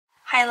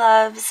Hi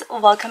loves,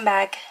 welcome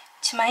back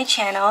to my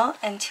channel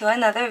and to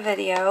another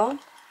video.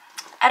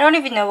 I don't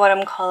even know what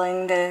I'm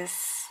calling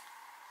this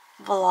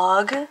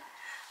vlog,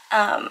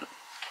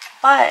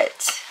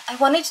 but I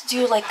wanted to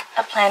do like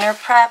a planner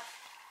prep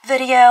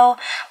video,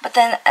 but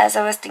then as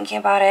I was thinking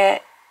about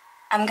it,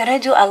 I'm gonna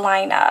do a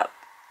lineup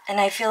and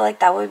I feel like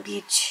that would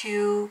be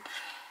too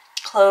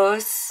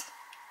close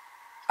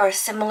or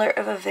similar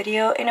of a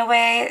video in a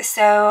way.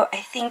 So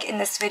I think in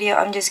this video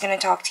I'm just gonna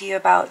talk to you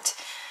about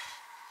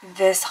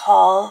this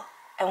haul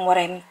and what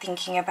I'm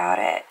thinking about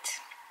it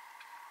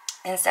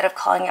instead of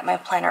calling it my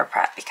planner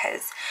prep,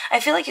 because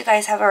I feel like you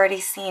guys have already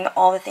seen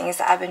all the things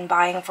that I've been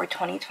buying for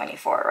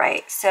 2024,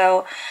 right?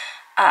 So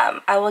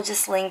I will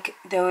just link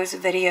those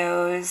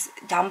videos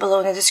down below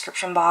in the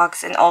description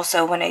box, and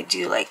also when I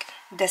do like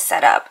the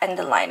setup and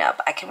the lineup,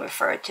 I can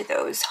refer to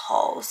those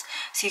hauls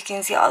so you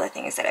can see all the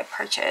things that I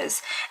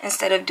purchased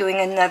instead of doing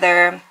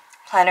another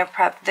planner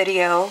prep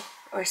video,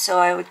 or so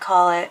I would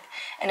call it,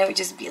 and it would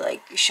just be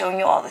like showing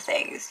you all the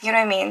things, you know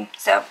what I mean?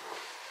 So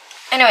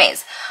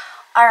anyways,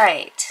 all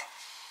right,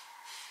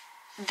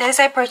 this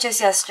I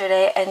purchased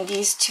yesterday, and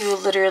these two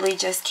literally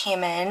just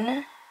came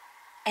in,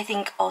 I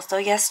think also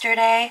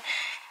yesterday,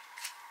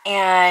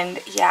 and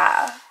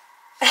yeah,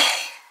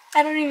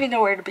 I don't even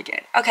know where to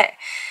begin. Okay,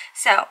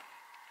 so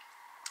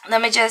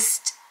let me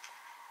just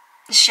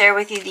share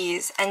with you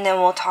these, and then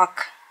we'll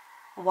talk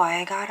why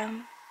I got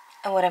them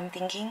and what I'm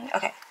thinking.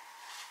 Okay,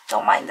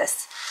 don't mind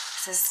this.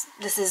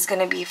 This is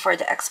gonna be for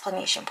the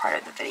explanation part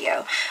of the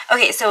video.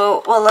 Okay,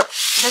 so well, look,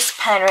 this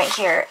pen right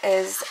here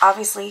is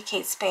obviously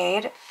Kate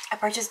Spade. I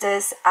purchased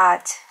this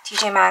at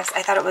TJ Maxx.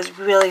 I thought it was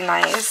really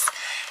nice,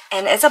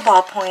 and it's a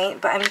ballpoint,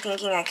 but I'm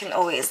thinking I can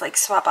always like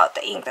swap out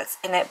the ink that's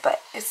in it.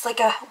 But it's like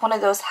one of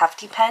those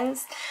hefty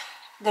pens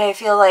that I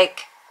feel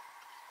like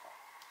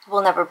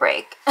will never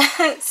break.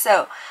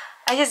 So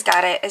I just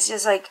got it. It's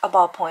just like a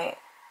ballpoint,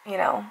 you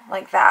know,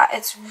 like that.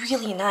 It's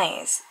really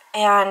nice,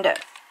 and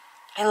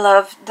I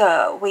love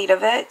the weight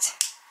of it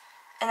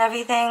and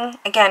everything.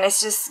 Again,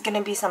 it's just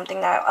gonna be something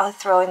that I'll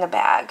throw in the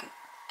bag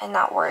and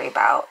not worry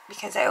about,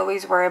 because I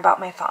always worry about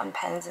my fountain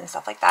pens and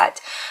stuff like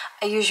that.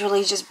 I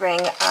usually just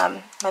bring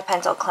my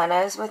pencil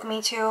cleaners with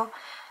me too,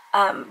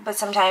 but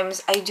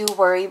sometimes I do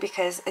worry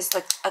because it's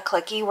like a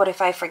clicky. What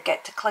if I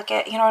forget to click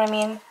it? You know what I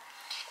mean?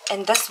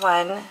 And this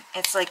one,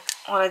 it's like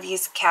one of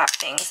these cap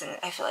things, and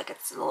I feel like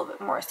it's a little bit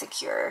more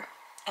secure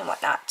and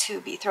whatnot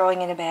to be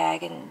throwing in a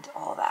bag and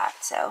all that.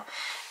 So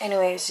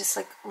anyways, just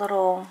like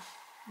little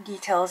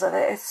details of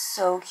it. It's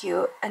so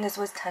cute, and this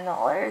was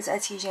 $10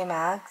 at TJ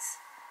Maxx.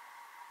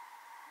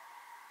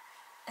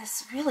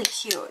 It's really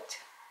cute,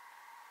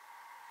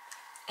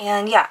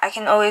 and yeah, I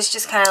can always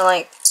just kind of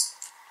like,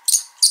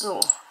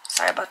 ooh,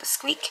 sorry about the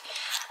squeak,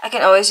 I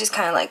can always just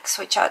kind of like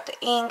switch out the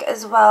ink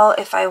as well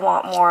if I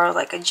want more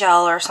like a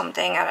gel or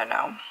something. I don't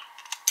know,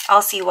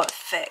 I'll see what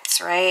fits,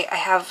 right? I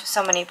have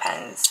so many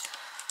pens,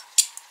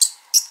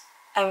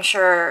 I'm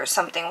sure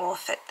something will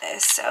fit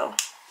this. So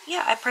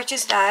yeah, I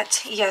purchased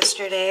that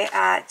yesterday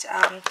at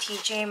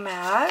TJ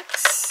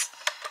Maxx.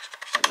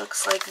 It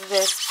looks like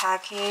this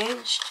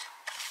package,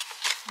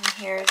 and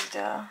here's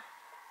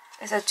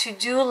it's a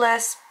to-do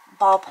list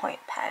ballpoint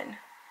pen.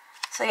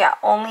 So yeah,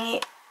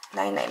 only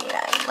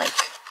 $9.99, like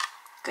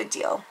good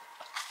deal.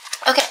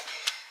 Okay,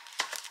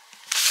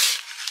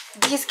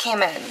 these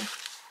came in.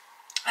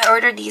 I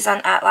ordered these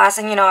on Atlas,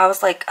 and you know, I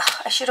was like,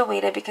 I should have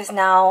waited because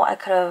now I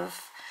could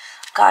have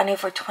gotten it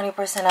for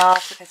 20%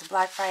 off because of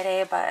Black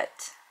Friday,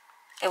 but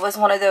it was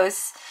one of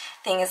those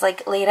things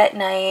like late at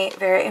night,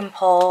 very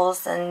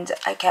impulse, and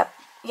I kept,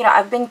 you know,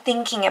 I've been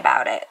thinking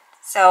about it,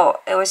 so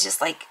it was just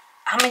like,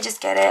 I'm gonna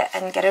just get it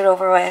and get it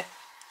over with.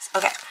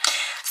 Okay,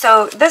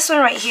 so this one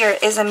right here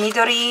is a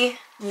Midori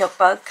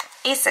notebook,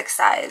 A6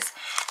 size,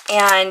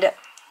 and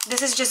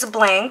this is just a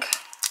blank.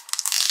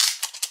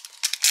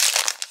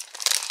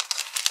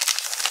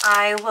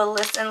 I will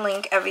list and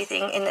link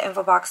everything in the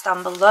info box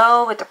down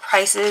below with the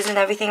prices and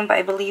everything, but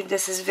I believe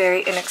this is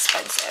very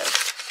inexpensive.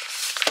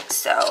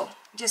 So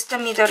just a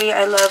Midori.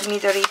 I love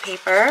Midori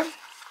paper.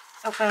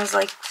 Opens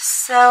like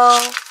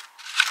so.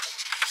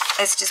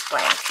 It's just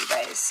blank, you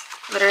guys,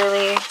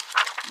 literally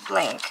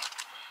blank.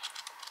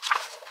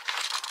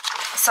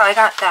 So I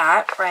got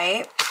that,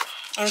 right?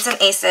 And it's an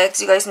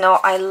A6. You guys know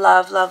I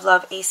love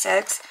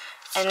A6,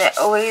 and it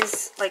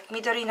always, like,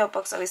 Midori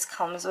notebooks always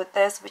comes with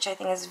this, which I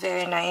think is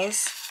very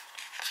nice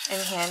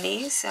and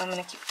handy. So I'm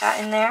gonna keep that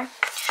in there.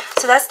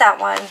 So that's that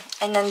one.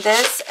 And then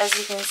this, as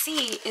you can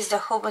see, is the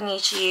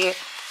HOBONICHI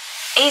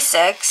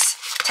A6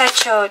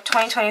 Techo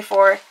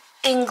 2024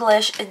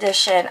 English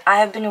edition. I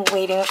have been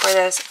waiting for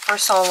this for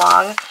so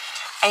long.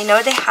 I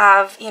know they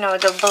have, you know,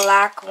 the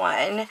black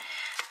one,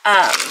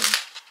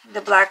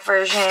 the black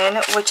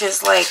version, which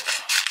is like,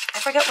 I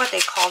forget what they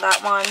call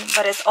that one,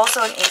 but it's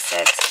also an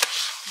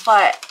A6.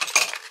 But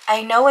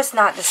I know it's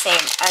not the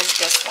same as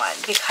this one,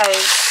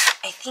 because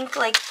I think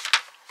like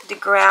the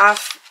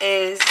graph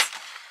is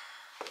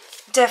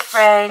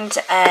different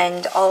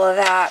and all of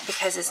that,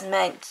 because it's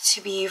meant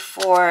to be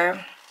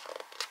for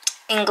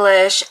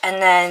English,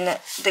 and then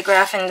the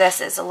graph in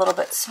this is a little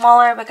bit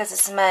smaller because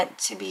it's meant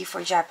to be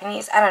for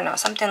Japanese. I don't know,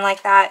 something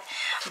like that.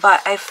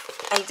 But I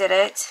did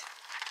it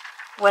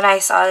when I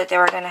saw that they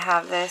were going to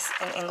have this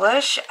in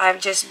English. I've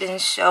just been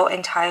so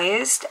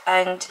enticed,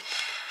 and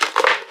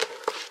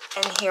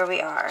here we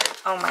are.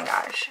 Oh my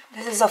gosh,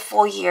 this is a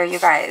full year, you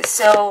guys.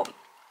 So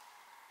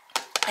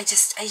I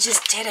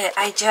just did it.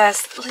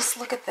 Let's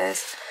look at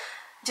this.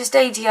 Just the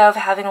idea of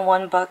having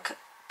one book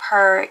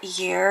per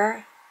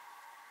year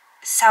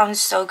sounds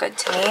so good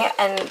to me,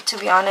 and to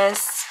be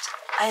honest,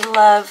 I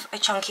love a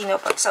chunky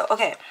notebook. So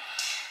okay,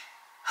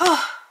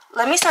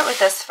 let me start with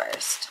this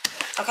first.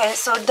 Okay,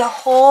 so the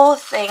whole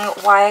thing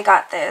why I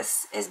got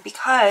this is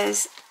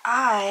because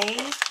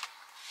I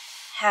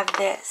have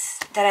this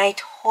that I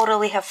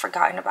totally have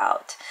forgotten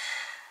about.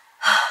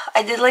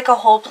 I did like a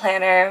whole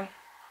planner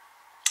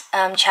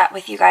chat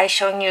with you guys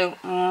showing you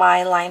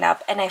my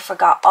lineup, and I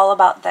forgot all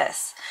about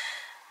this.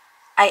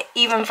 I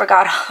even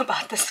forgot all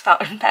about this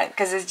fountain pen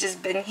because it's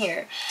just been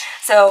here.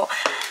 So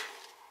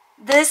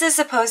this is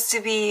supposed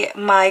to be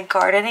my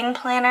gardening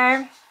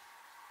planner,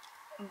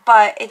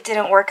 but it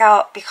didn't work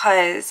out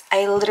because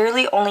I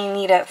literally only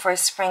need it for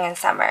spring and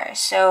summer.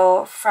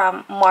 So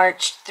from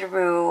March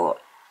through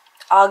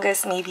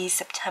August, maybe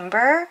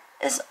September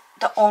is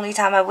the only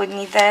time I would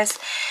need this.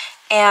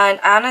 And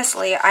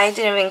honestly, I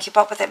didn't even keep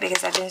up with it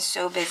because I've been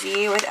so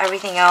busy with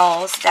everything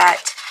else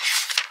that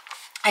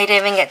I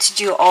didn't even get to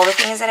do all the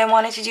things that I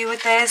wanted to do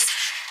with this.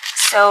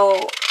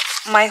 So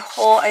my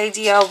whole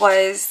idea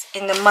was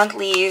in the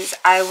monthlies,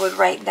 I would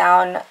write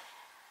down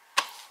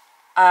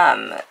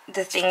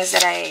the things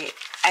that I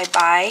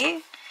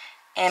buy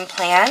and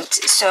plant.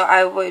 So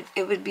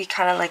it would be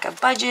kind of like a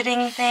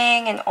budgeting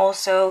thing, and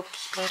also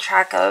keeping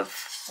track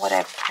of what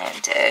I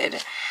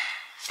planted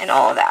and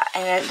all of that.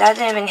 And that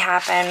didn't even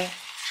happen.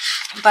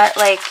 But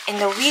like in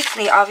the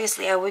weekly,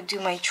 obviously I would do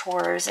my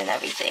chores and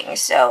everything.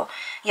 So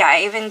yeah,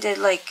 I even did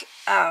like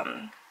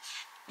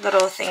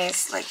little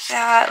things like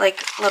that,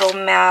 like little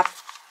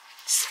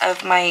maps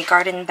of my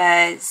garden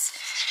beds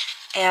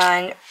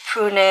and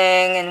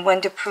pruning and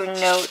when to prune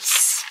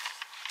notes,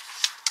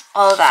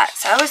 all that.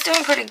 So I was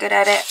doing pretty good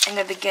at it in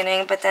the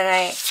beginning, but then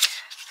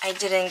I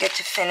didn't get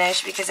to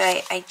finish because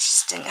I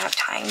just didn't have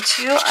time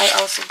to. I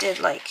also did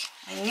like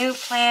my new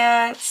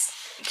plants,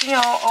 you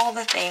know, all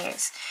the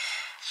things.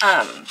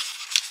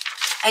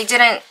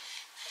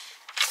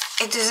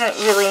 It doesn't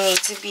really need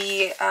to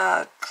be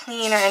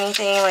clean or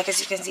anything. Like,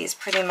 as you can see, it's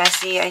pretty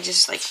messy. I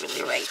just like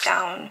really write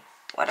down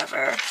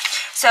whatever.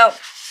 So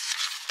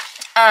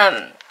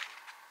I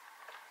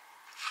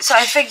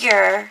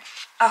figure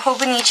a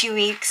Hobonichi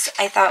weeks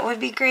I thought would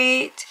be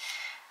great.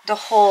 The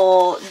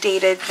whole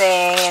dated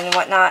thing and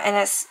whatnot, and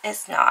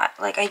it's not.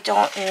 Like, I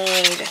don't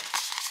need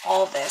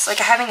all this. Like,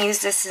 I haven't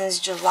used this since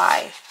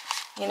July,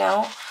 you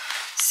know?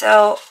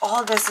 So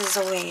all this is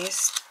a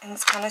waste, and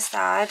it's kind of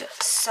sad.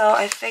 So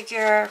I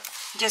figure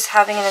just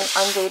having an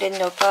undated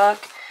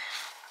notebook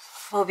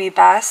will be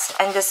best,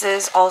 and this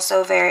is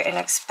also very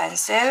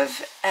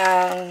inexpensive.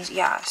 And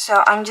yeah,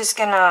 so I'm just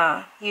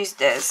gonna use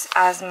this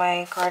as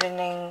my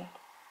gardening,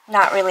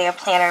 not really a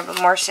planner, but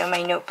more so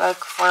my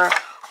notebook for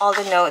all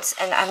the notes.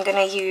 And I'm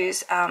gonna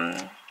use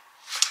I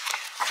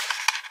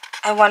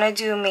want to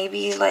do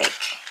maybe like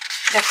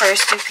the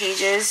first 2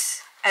 pages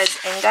as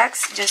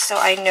index, just so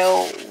I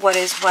know what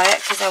is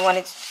what, because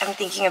I'm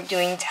thinking of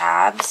doing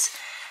tabs.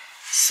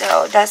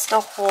 So that's the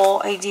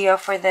whole idea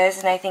for this,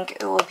 and I think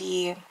it'll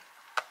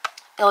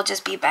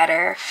just be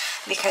better,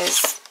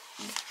 because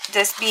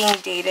this being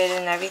dated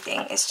and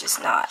everything is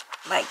just not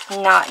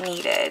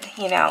needed,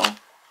 you know.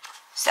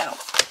 So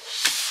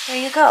there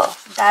you go.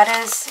 That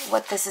is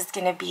what this is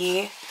gonna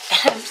be.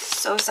 And I'm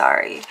so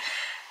sorry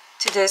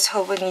to this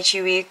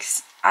Hobonichi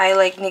weeks. I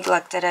like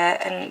neglected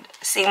it, and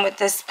same with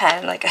this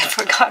pen. Like, I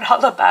forgot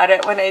all about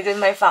it when I did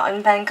my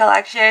fountain pen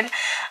collection.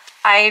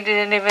 I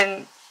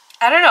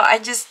don't know, I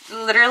just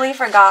literally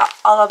forgot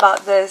all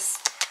about this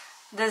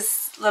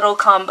little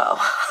combo.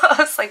 I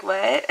was like,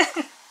 what?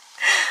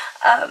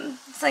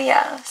 So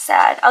yeah,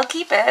 sad. I'll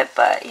keep it,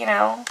 but you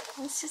know,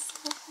 it's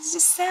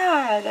just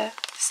sad.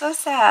 So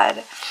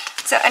sad.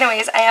 So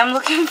anyways, I am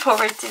looking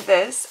forward to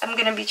this. I'm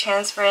gonna be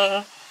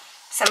transferring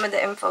some of the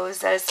infos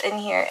that is in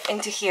here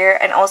into here,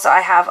 and also I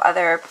have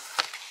other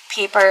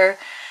paper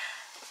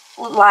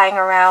lying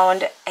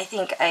around. I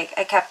think I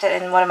kept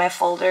it in one of my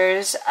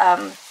folders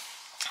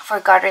for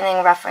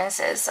gardening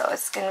references, so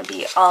it's gonna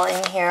be all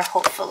in here.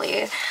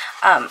 Hopefully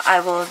I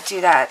will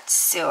do that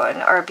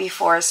soon, or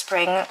before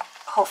spring.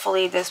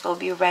 Hopefully this will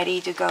be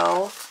ready to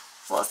go.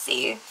 We'll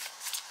see.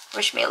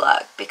 Wish me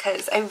luck,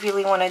 because I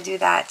really want to do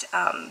that.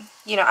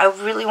 You know, I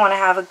really want to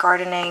have a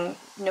gardening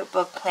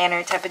notebook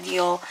planner type of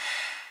deal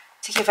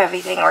to keep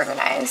everything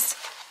organized.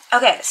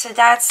 Okay, so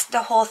that's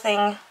the whole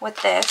thing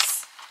with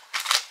this.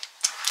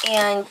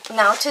 And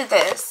now to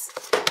this.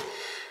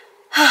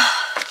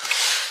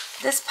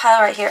 This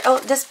pile right here. Oh,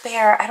 this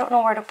bear. I don't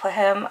know where to put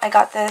him. I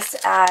got this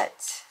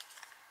at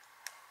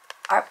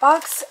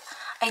Artbox.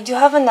 I do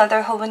have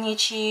another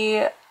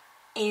Hobonichi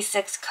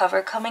A6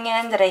 cover coming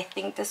in that I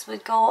think this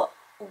would go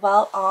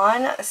well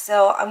on,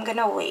 so I'm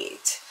gonna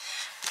wait.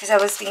 Because I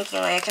was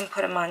thinking like I can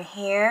put them on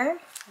here,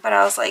 but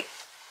I was like,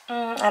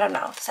 I don't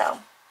know, so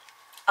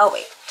I'll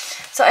wait.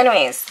 So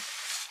anyways,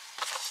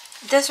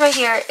 this right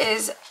here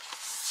is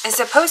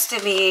supposed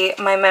to be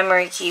my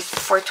memory keep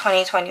for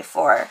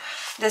 2024.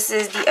 This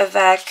is the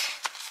Avec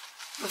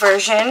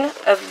version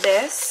of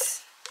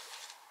this.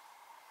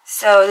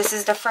 So this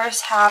is the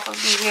first half of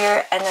the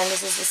year, and then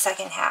this is the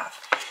second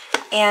half.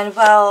 And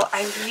well,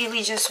 I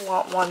really just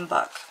want one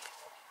book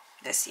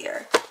this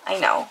year. I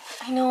know.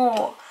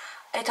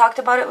 I talked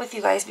about it with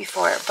you guys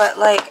before, but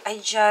like I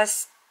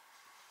just,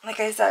 like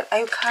I said,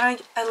 I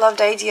love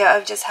the idea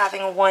of just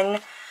having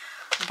one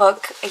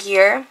book a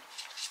year.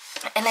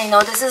 And I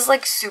know this is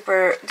like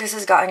this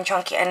has gotten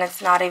chunky and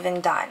it's not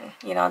even done.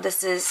 You know,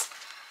 this is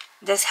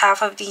this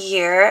half of the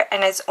year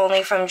and it's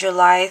only from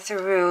July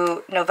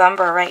through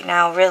November right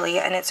now, really,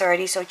 and it's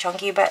already so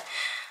chunky, but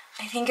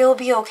I think it will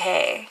be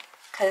okay,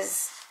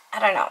 because I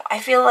don't know, I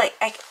feel like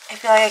I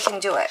can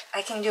do it.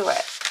 I can do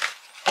it.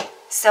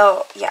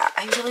 So yeah,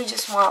 I really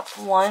just want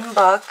one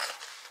book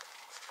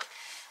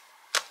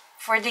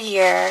for the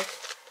year,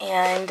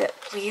 and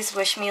please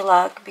wish me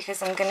luck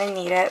because I'm gonna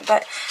need it.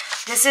 But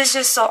this is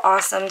just so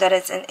awesome that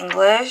it's in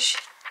English.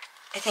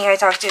 I think I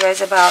talked to you guys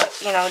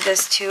about, you know,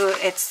 this too.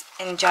 It's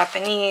in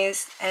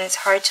Japanese and it's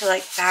hard to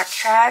like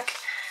backtrack,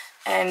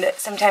 and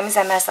sometimes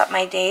I mess up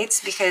my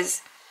dates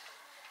because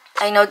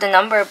I know the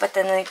number, but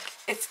then like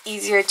it's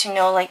easier to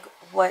know like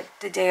what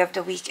the day of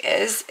the week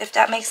is, if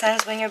that makes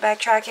sense, when you're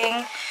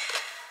backtracking.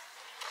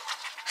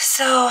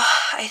 So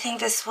I think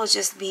this will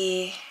just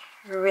be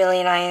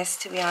really nice,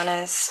 to be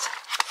honest.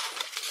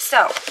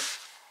 So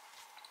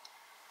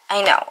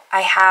I know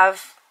I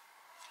have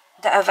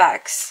the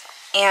Avex,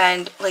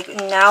 and like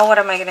now what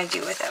am I gonna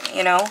do with them,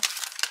 you know?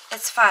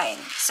 It's fine.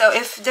 So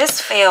if this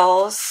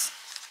fails,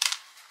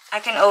 I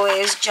can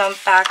always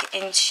jump back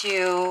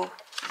into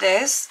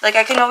this. Like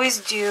I can always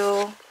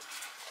do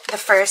the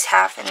first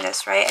half in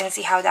this, right, and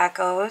see how that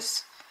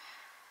goes.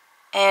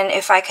 And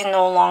if I can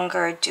no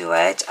longer do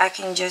it, I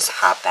can just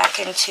hop back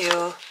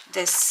into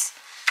this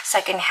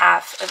second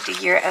half of the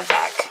year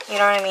Avec. You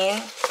know what I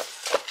mean?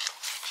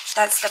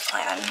 That's the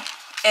plan,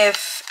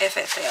 if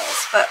it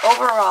fails. But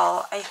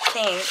overall, I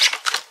think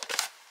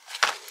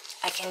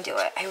I can do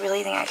it. I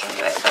really think I can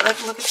do it. But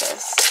like, look at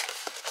this.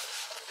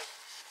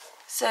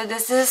 So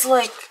this is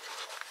like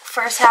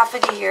first half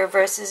of the year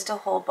versus the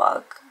whole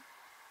book.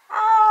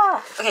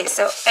 Okay,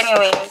 so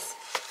anyways,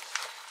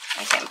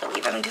 I can't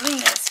believe I'm doing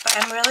this, but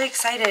I'm really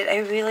excited. I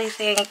really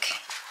think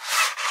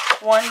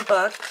one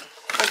book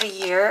for the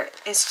year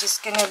is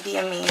just gonna be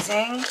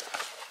amazing.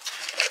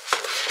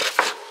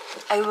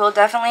 I will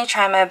definitely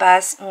try my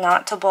best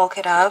not to bulk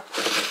it up,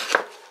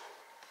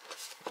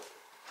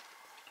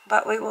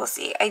 but we will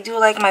see. I do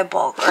like my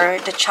bulk, or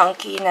the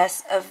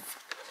chunkiness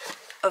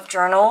of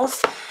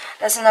journals.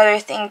 That's another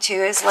thing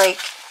too, is like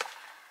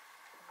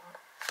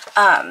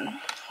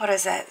what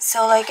is it?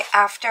 So like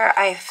after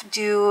I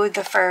do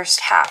the first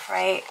half,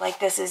 right? Like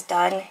this is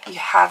done, you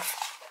have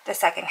the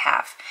second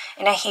half.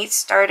 And I hate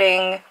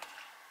starting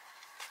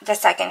the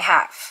second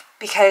half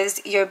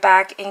because you're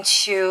back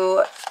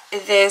into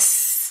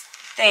this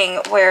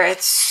thing where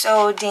it's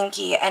so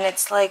dinky and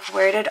it's like,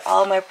 where did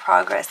all my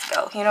progress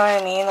go? You know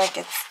what I mean? Like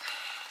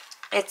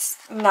it's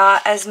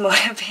not as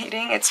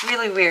motivating. It's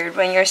really weird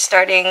when you're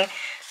starting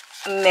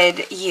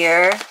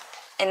mid-year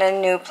in a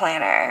new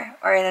planner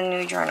or in a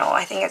new journal.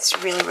 I think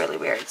it's really, really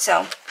weird.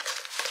 So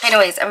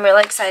anyways, I'm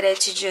really excited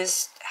to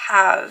just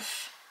have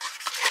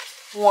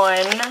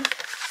one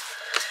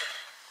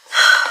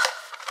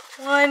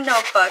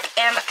notebook.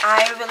 And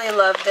I really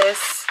love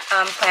this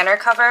planner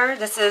cover.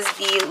 This is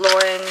the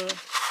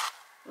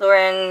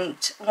Lauren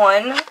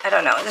one. I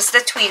don't know. This is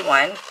the tweed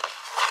one.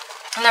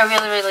 And I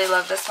really, really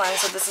love this one.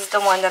 So this is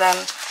the one that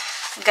I'm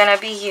gonna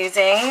be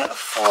using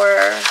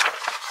for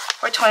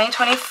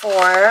 2024.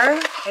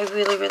 I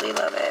really, really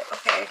love it.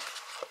 Okay,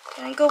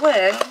 can I go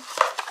in?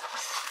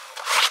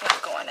 It's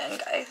not going in,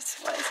 guys.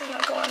 Why is it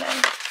not going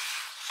in?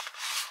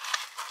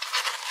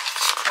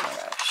 Oh my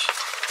gosh.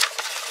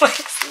 Why is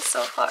this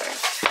so hard?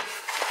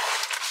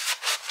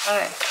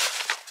 Okay.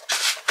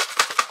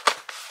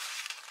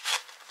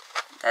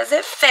 Does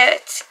it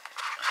fit?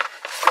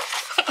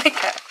 Oh my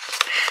god.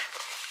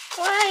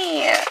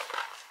 Why?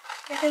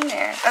 Get in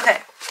there. Okay.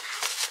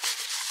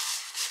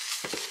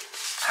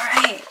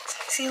 Alright.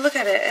 See, look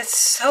at it. It's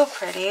so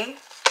pretty.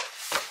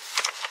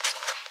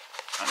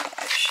 Oh my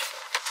gosh.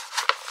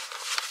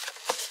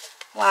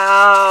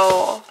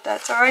 Wow.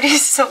 That's already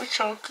so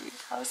chunky.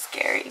 How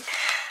scary.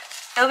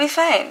 It'll be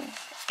fine.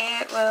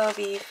 It will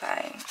be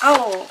fine.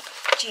 Oh,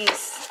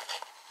 jeez.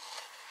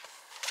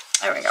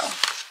 There we go.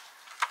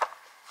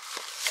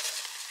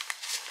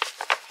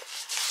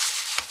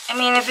 I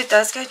mean, if it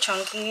does get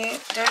chunky,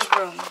 there's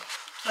room.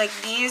 Like,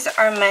 these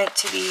are meant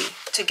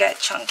to get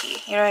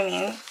chunky. You know what I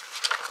mean?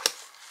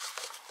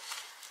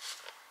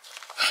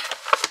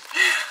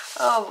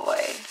 Oh boy,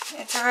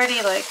 it's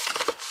already like,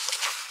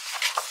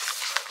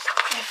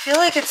 I feel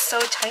like it's so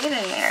tight in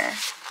there.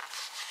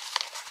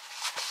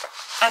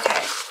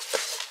 Okay,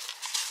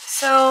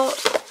 So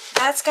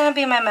that's gonna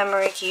be my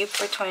memory keep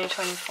for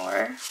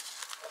 2024.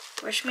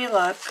 Wish me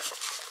luck.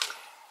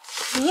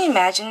 Can you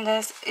imagine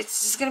this?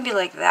 It's just gonna be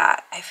like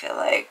that, I feel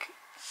like.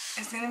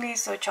 It's gonna be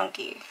so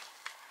chunky.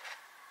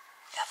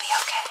 It'll be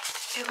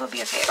okay. It will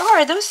be okay. Oh,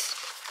 are those...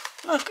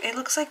 Look, it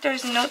looks like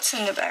there's notes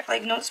in the back.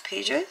 Like notes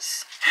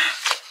pages.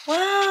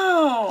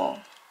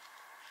 Wow.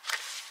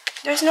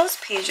 There's notes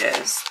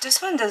pages.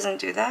 This one doesn't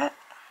do that.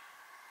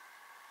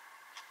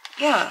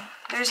 Yeah,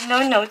 there's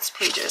no notes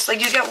pages. Like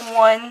you get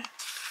one...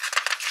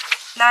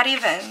 Not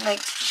even. Like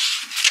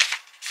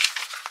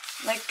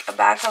a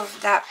back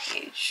of that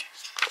page.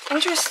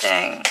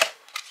 Interesting.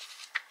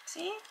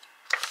 See?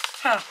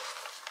 Huh.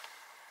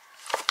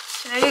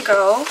 So there you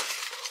go.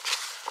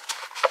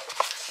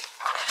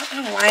 I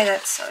don't know why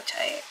that's so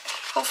tight.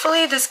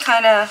 Hopefully this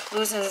kind of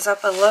loosens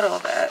up a little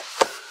bit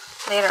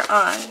later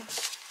on.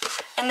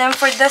 And then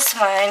for this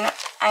one,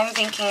 I'm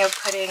thinking of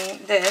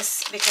putting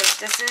this because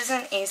this is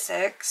an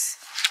A6.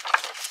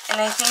 And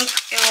I think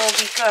it will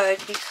be good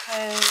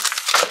because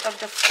of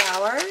the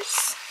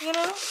flowers, you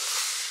know?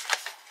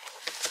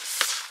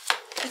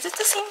 Is it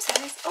the same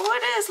size? Oh,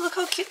 it is. Look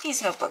how cute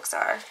these notebooks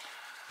are.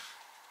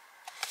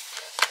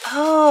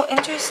 Oh,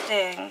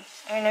 interesting.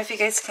 I don't know if you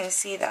guys can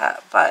see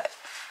that, but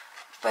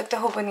the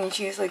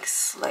Hobonichi is like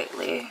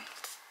slightly,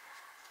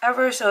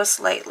 ever so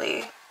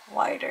slightly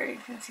wider. You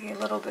can see a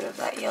little bit of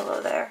that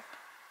yellow there.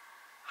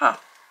 Huh.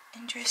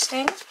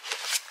 Interesting.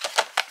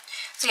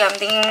 So yeah, I'm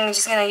thinking I'm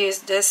just gonna use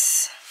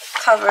this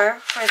cover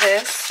for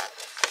this.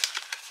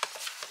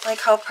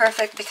 Like how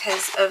perfect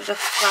because of the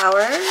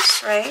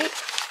flowers, right?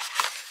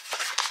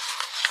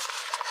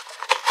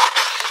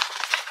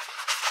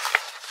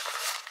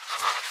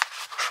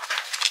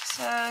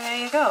 So there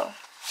you go.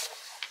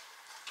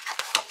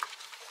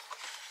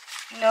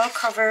 No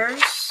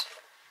covers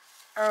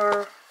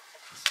are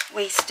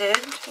wasted.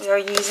 We are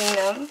using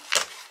them.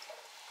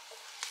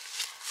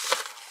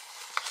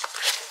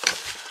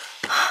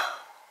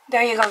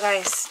 There you go,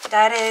 guys.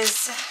 That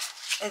is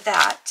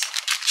that.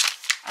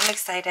 I'm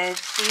excited.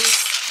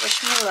 Please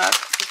wish me luck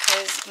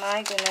because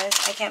my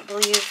goodness, I can't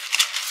believe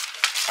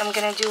I'm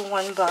gonna do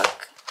one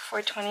book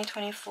for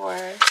 2024.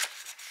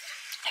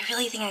 I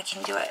really think I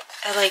can do it.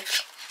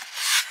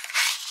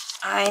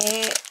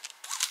 I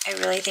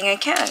really think I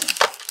can.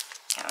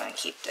 I'm gonna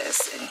keep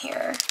this in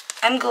here.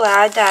 I'm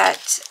glad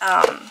that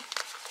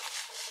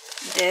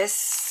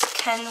this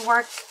can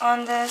work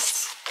on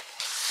this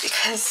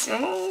because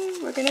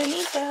we're gonna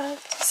need that.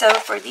 So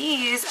for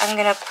these, I'm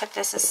gonna put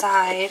this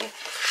aside.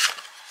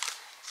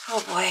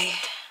 Oh boy.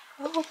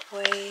 Oh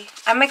boy.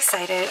 I'm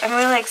excited. I'm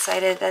really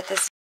excited that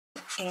this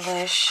is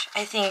English.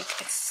 I think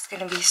it's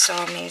gonna be so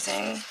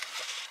amazing.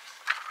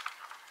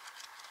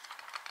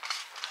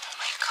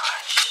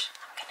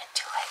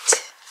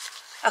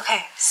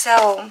 Okay,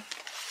 so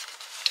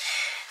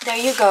there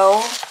you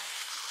go.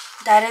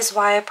 That is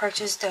why I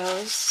purchased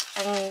those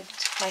and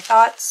my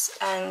thoughts,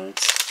 and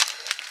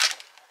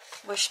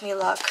wish me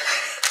luck.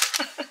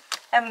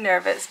 I'm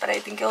nervous, but I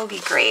think it'll be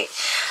great.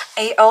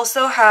 I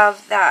also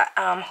have that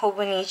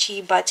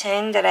Hobonichi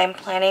button that I'm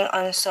planning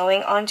on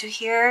sewing onto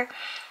here.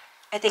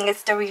 I think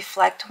it's the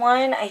reflect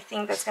one. I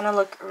think that's gonna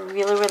look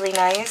really, really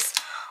nice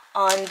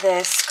on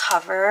this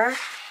cover,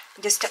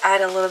 just to add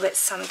a little bit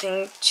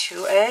something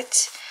to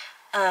it.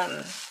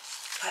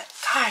 But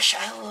gosh,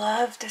 I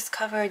love this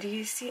cover. Do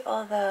you see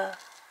all the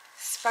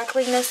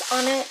sparkliness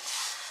on it?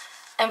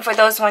 And for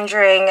those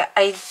wondering,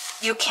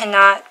 you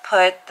cannot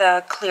put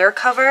the clear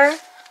cover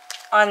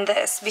on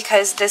this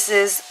because this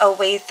is a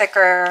way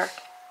thicker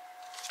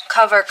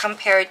cover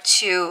compared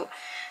to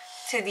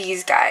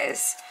these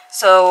guys.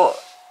 So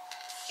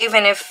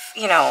even if,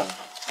 you know,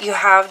 you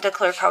have the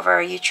clear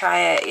cover, you try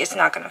it, it's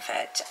not gonna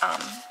fit.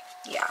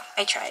 Yeah,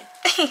 I tried.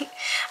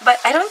 But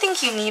I don't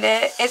think you need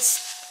it.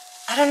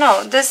 I don't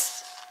know,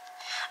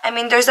 I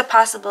mean, there's a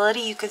possibility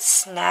you could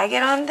snag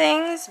it on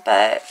things,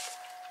 but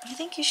I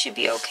think you should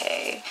be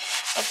okay.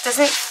 It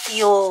doesn't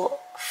feel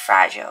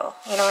fragile,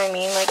 you know what I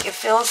mean? Like, it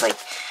feels like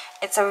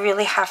it's a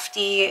really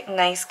hefty,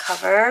 nice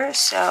cover.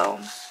 So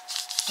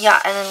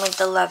yeah, and then like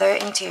the leather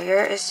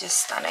interior is just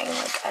stunning.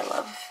 Like, I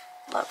love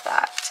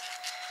that.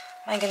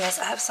 My goodness,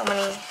 I have so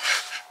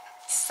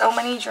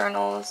many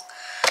journals.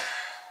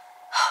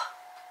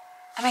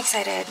 I'm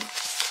excited.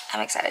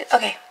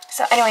 Okay,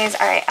 so anyways,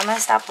 alright, I'm gonna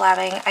stop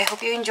blabbing. I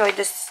hope you enjoyed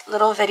this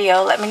little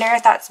video. Let me know your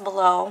thoughts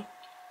below.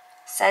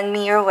 Send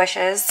me your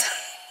wishes.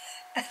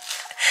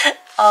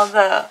 All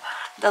the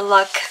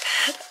luck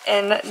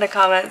in the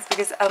comments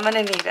because I'm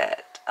gonna need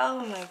it.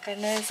 Oh my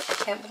goodness, I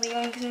can't believe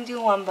I'm gonna do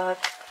one book.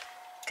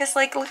 Because,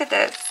 like, look at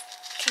this.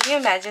 Can you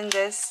imagine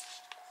this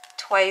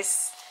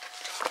twice?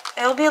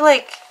 It'll be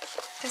like,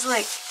 it's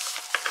like,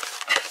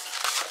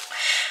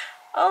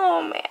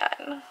 oh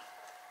man.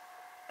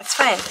 It's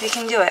fine. We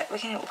can do it.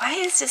 Why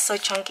is this so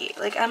chunky?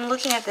 Like, I'm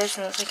looking at this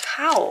and it's like,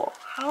 how?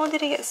 How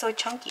did it get so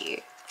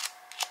chunky?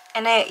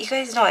 And you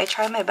guys know I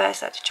tried my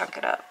best not to chunk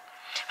it up.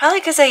 Probably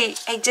because I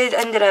did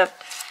ended up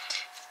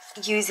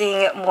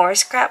using more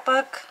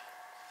scrapbook.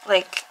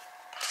 Like,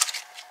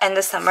 in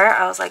the summer,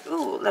 I was like,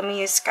 ooh, let me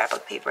use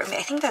scrapbook paper. I mean,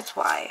 I think that's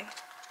why.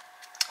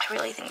 I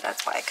really think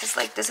that's why, because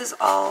like this is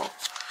all,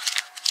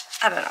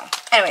 I don't know.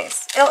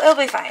 Anyways, it'll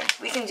be fine.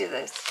 We can do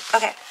this.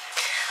 Okay.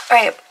 All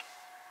right.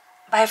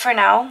 Bye for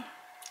now.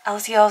 I'll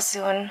see y'all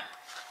soon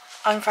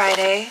on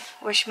Friday.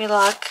 Wish me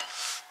luck.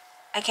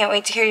 I can't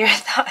wait to hear your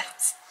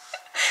thoughts.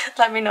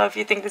 Let me know if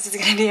you think this is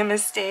gonna be a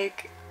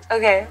mistake.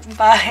 Okay,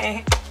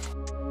 bye.